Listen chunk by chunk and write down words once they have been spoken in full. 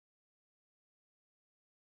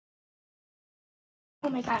Oh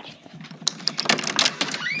my god.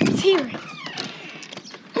 It's here.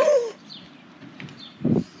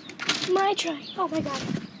 My try. Oh my god.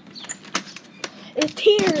 It's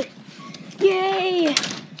here. Yay.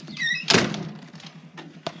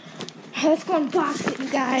 Let's go unbox it, you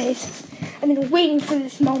guys. I've been waiting for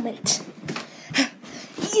this moment.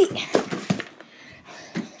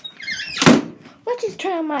 Let's just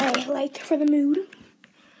turn on my light for the mood.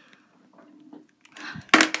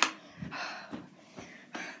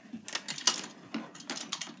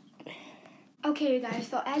 Okay, you guys,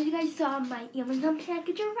 so as you guys saw, my Amazon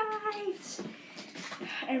package arrived.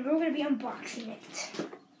 And we're going to be unboxing it.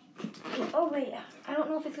 Oh, wait, I don't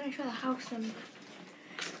know if it's going to show the house number.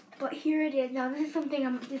 But here it is. Now, this is something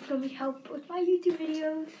that's going to be help with my YouTube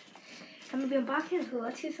videos. I'm going to be unboxing it, so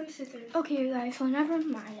let's get some scissors. Okay, you guys, so never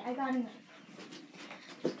mind. I got a knife.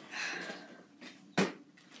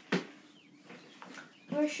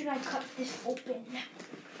 Where should I cut this open?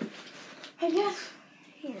 I guess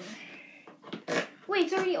here. Wait,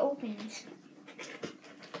 it's already opened.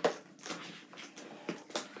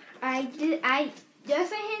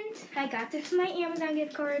 Just a hint, I got this from my Amazon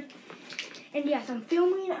gift card. And yes, I'm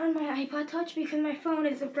filming on my iPod Touch because my phone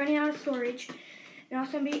is running out of storage. And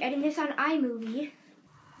also I'm going to be editing this on iMovie.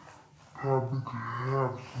 Probably could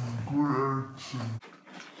have some good editing.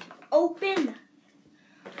 Open!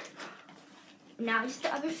 Now just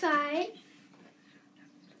the other side.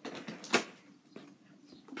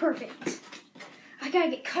 Perfect. I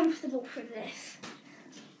gotta get comfortable for this.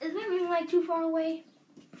 Is my ring light too far away?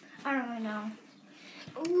 I don't really know.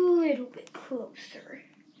 A little bit closer.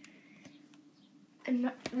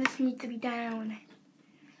 And this needs to be down.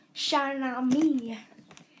 Shining on me.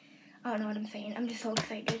 I don't know what I'm saying. I'm just so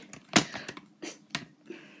excited.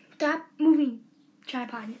 Stop moving,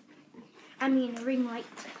 tripod. I mean, ring light.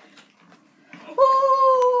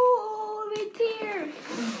 Oh, it's here.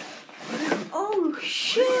 Oh,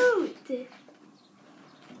 shoot.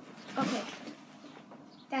 Okay.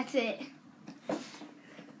 That's it.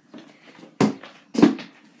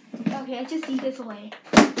 Okay, let's just eat this away.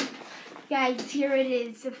 Guys, here it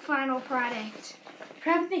is, the final product.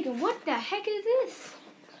 Probably thinking, what the heck is this?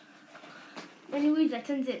 Anyways, that's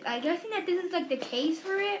it. I'm guessing that this is like the case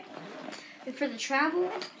for it. And for the travel.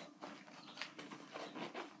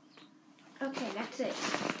 Okay, that's it.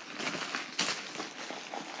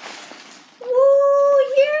 Woo!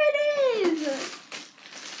 Here it is!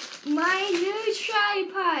 My new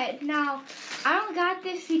tripod. Now, I don't got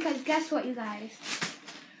this because guess what, you guys?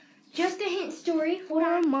 Just a hint story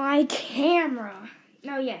for my camera.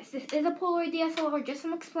 Now, yes, this is a Polaroid DSLR. Just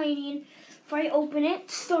some explaining before I open it.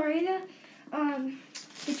 Sorry to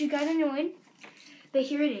get you guys annoyed, but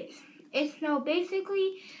here it is. It's now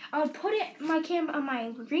basically, I would put it my camera on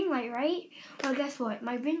my ring light, right? Well, guess what?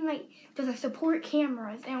 My ring light doesn't support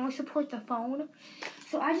cameras and only supports the phone.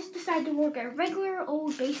 So I just decided to work a regular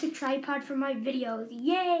old basic tripod for my videos.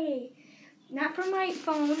 Yay! Not for my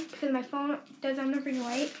phone, because my phone does on the ring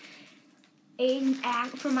light. And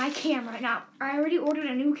for my camera. Now, I already ordered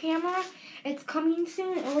a new camera. It's coming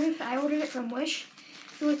soon. I ordered it from Wish,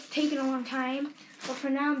 so it's taking a long time. But for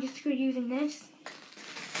now, I'm just going to be using this.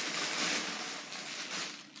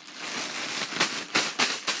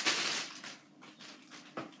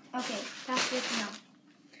 Okay, that's it now.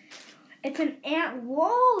 It's an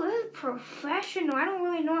whoa, this is professional. I don't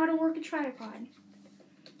really know how to work a tripod.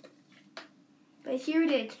 But here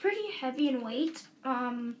it is. It's pretty heavy in weight.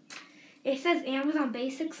 It says Amazon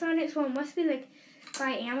Basics on it, so it must be like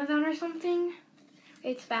by Amazon or something.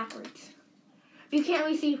 It's backwards. You can't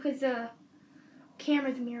really see because the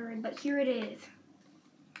camera's mirrored, but here it is.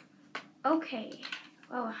 Okay.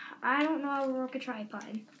 Well, I don't know how to work a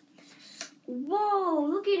tripod. Whoa,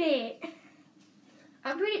 look at it.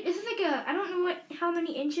 This is like I don't know how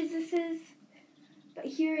many inches this is, but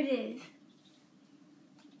here it is.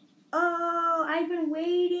 Oh, I've been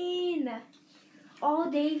waiting all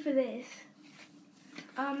day for this.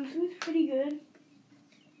 Seems pretty good.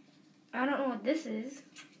 I don't know what this is,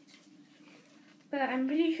 but I'm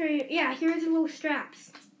pretty sure, yeah, here's the little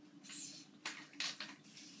straps.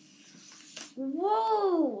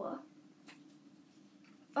 Whoa!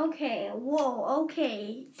 Okay, whoa,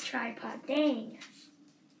 okay, tripod, dang.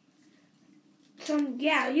 So,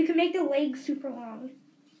 yeah, you can make the legs super long.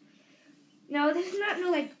 No, this is not no,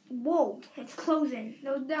 like, whoa, it's closing.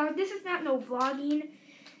 No, this is not no vlogging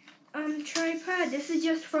tripod. This is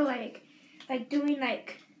just for, like doing,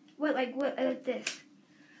 like this.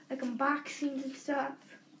 Like, unboxings and stuff.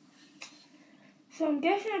 So, I'm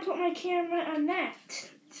guessing I put my camera on that.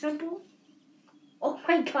 Simple. Oh,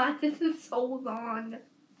 my God, this is so long.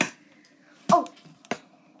 Oh.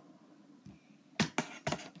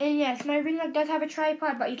 And yes, my ring light does have a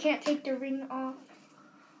tripod, but you can't take the ring off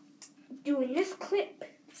doing this clip.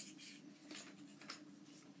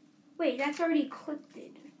 Wait, that's already clipped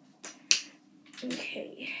it.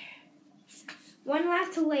 Okay. One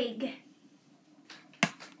last leg.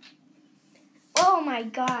 Oh my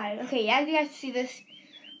god. Okay, as you guys see this,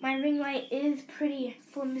 my ring light is pretty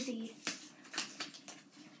flimsy.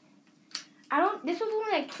 This was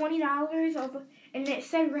only like $20 and it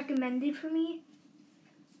said recommended for me.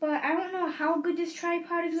 But I don't know how good this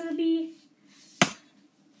tripod is gonna be.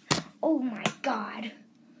 Oh my god.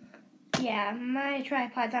 Yeah, my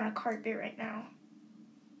tripod's on a carpet right now.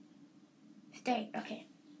 Stay, okay.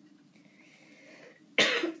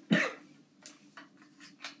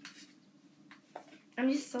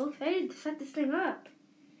 I'm just so excited to set this thing up.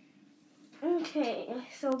 Okay,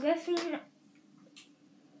 so guessing...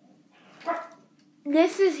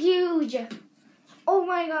 This is huge. Oh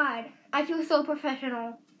my god, I feel so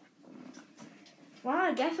professional. Wow,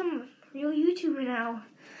 I guess I'm a real YouTuber now.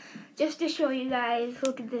 Just to show you guys,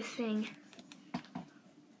 look at this thing.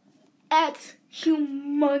 That's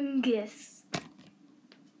humongous.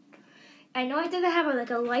 I know it doesn't have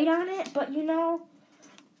a light on it, but you know,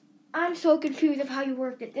 I'm so confused of how you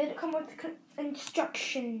worked it. Did it come with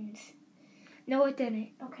instructions? No, it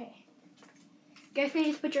didn't. Okay. Guess you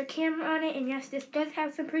just put your camera on it, and yes, this does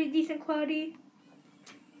have some pretty decent quality.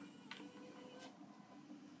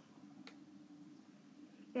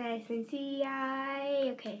 Nice and see,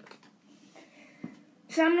 okay.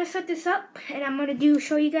 So I'm gonna set this up, and I'm gonna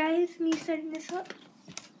show you guys me setting this up.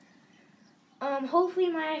 Hopefully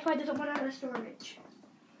my iPod doesn't run out of storage.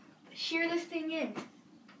 Shear this thing in.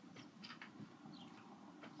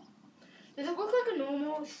 Does it look like a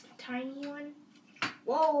normal tiny one?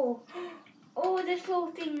 Whoa! Oh, this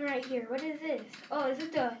little thing right here. What is this? Oh, is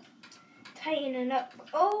it the tightening up?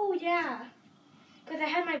 Oh yeah, because I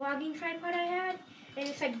had my vlogging tripod I had, and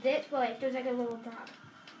it's like this, but like there's like a little drop.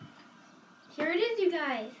 Here it is, you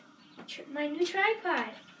guys. My new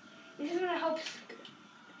tripod. This is gonna help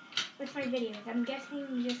with my videos. I'm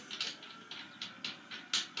guessing just...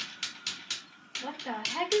 What the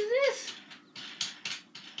heck is this?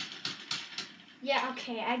 Yeah,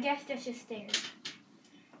 okay, I guess that's just there.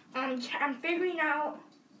 I'm figuring out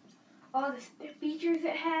all the features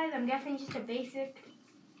it has. I'm guessing just a basic.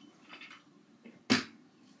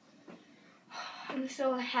 I'm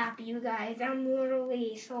so happy, you guys. I'm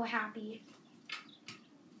literally so happy.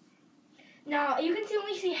 Now, you can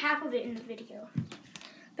only see half of it in the video.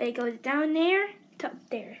 But it goes down there to up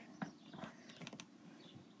there.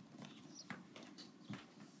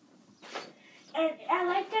 And I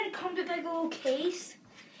like that it comes with like a little case.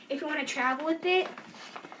 If you want to travel with it,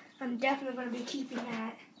 I'm definitely going to be keeping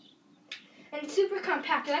that. And it's super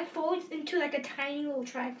compact. It like folds into like a tiny little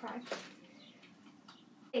tripod.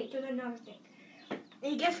 Hey, there's another thing.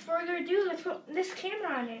 And I guess further ado, let's put this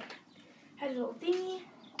camera on it. Has a little thingy.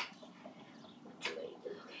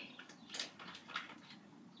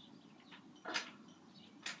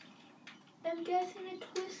 I'm guessing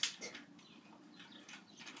a twist.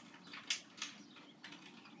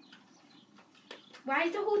 Why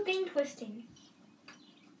is the whole thing twisting?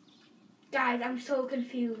 Guys, I'm so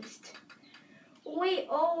confused. Wait,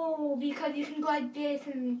 oh, because you can go like this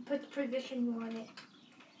and put the position you want it.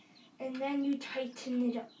 And then you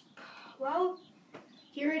tighten it up. Well,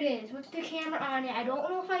 here it is with the camera on it. I don't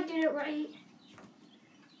know if I did it right.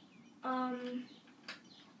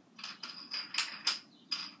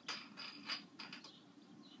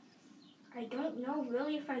 I don't know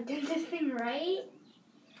really if I did this thing right.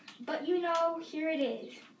 But you know, here it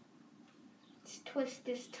is. Let's twist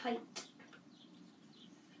this tight.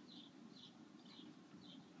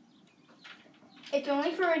 It's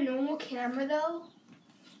only for a normal camera though.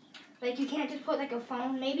 Like you can't just put like a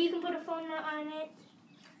phone. Maybe you can put a phone on it.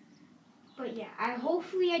 But yeah,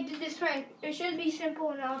 hopefully I did this right. It should be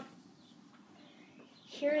simple enough.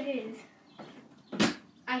 Here it is.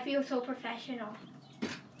 I feel so professional.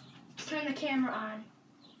 Turn the camera on.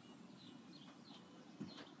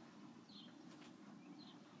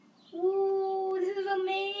 Ooh, this is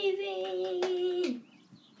amazing.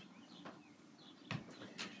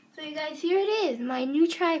 So you guys, here it is, my new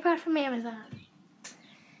tripod from Amazon.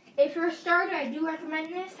 If you're a starter, I do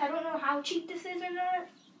recommend this. I don't know how cheap this is or not.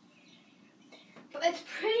 But it's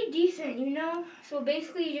pretty decent, you know? So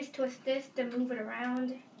basically you just twist this to move it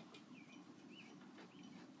around.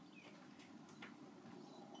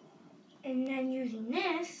 And then using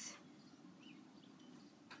this,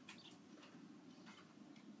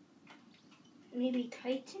 maybe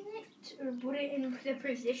tighten it or put it in the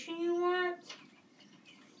position you want.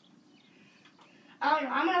 I don't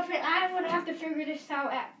know. I'm gonna have to figure this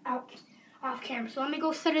out off camera. So let me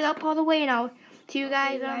go set it up all the way now. To you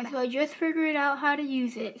guys, so I just figured out how to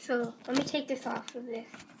use it. So let me take this off of this.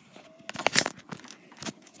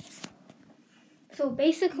 So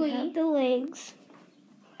basically, the legs,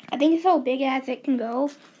 I think it's how big as it can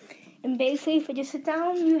go. And basically, if you just sit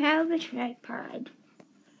down, you have the tripod.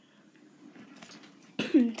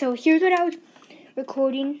 So here's what I was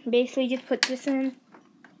recording. Basically, just put this in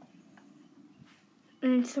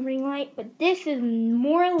and something light, but this is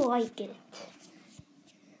more like it.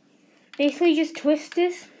 Basically, just twist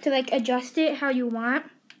this to like adjust it how you want.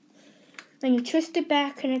 Then you twist it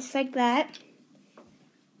back, and it's like that.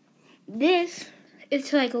 This is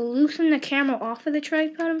to like loosen the camera off of the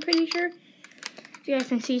tripod. I'm pretty sure. You guys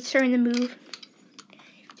can see it's starting to move.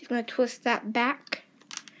 Just gonna twist that back.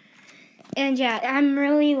 And yeah, I'm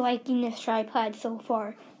really liking this tripod so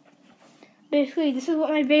far. Basically, this is what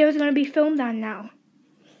my video is going to be filmed on now.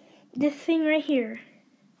 This thing right here.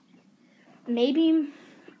 Maybe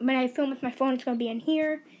when I film with my phone, it's going to be in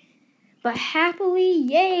here. But happily,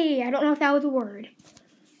 yay! I don't know if that was a word.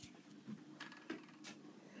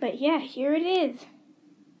 But yeah, here it is.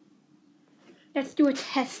 Let's do a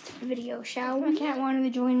test video, shall we? My cat wanted to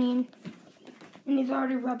join in. And he's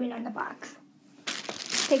already rubbing on the box.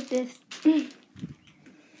 Take this.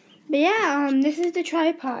 But yeah, this is the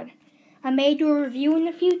tripod. I may do a review in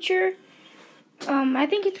the future. I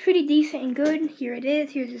think it's pretty decent and good. Here it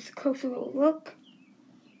is. Here's just a closer little look.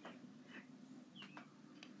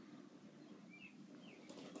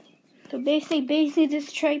 So basically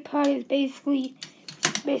this tripod is basically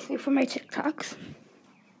for my TikToks.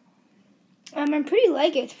 I pretty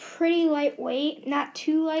like it. It's pretty lightweight, not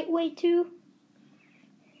too lightweight too.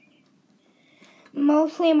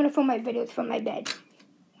 Mostly I'm gonna film my videos from my bed.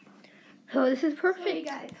 So this is perfect.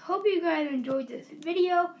 So, guys, hope you guys enjoyed this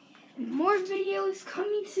video. And more videos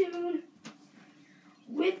coming soon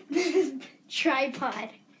with this tripod.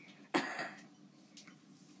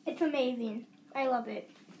 It's amazing. I love it.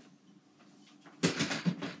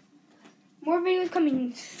 More videos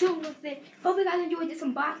coming soon with it. Hope you guys enjoyed this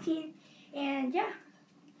unboxing. And yeah,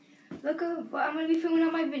 look at what I'm going to be filming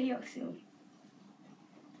on my video soon.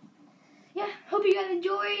 Yeah, hope you guys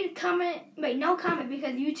enjoyed. Comment, wait, no comment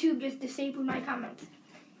because YouTube just disabled my comments.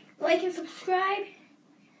 Like and subscribe.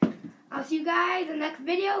 I'll see you guys in the next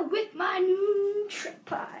video with my new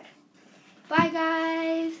tripod. Bye,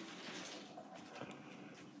 guys.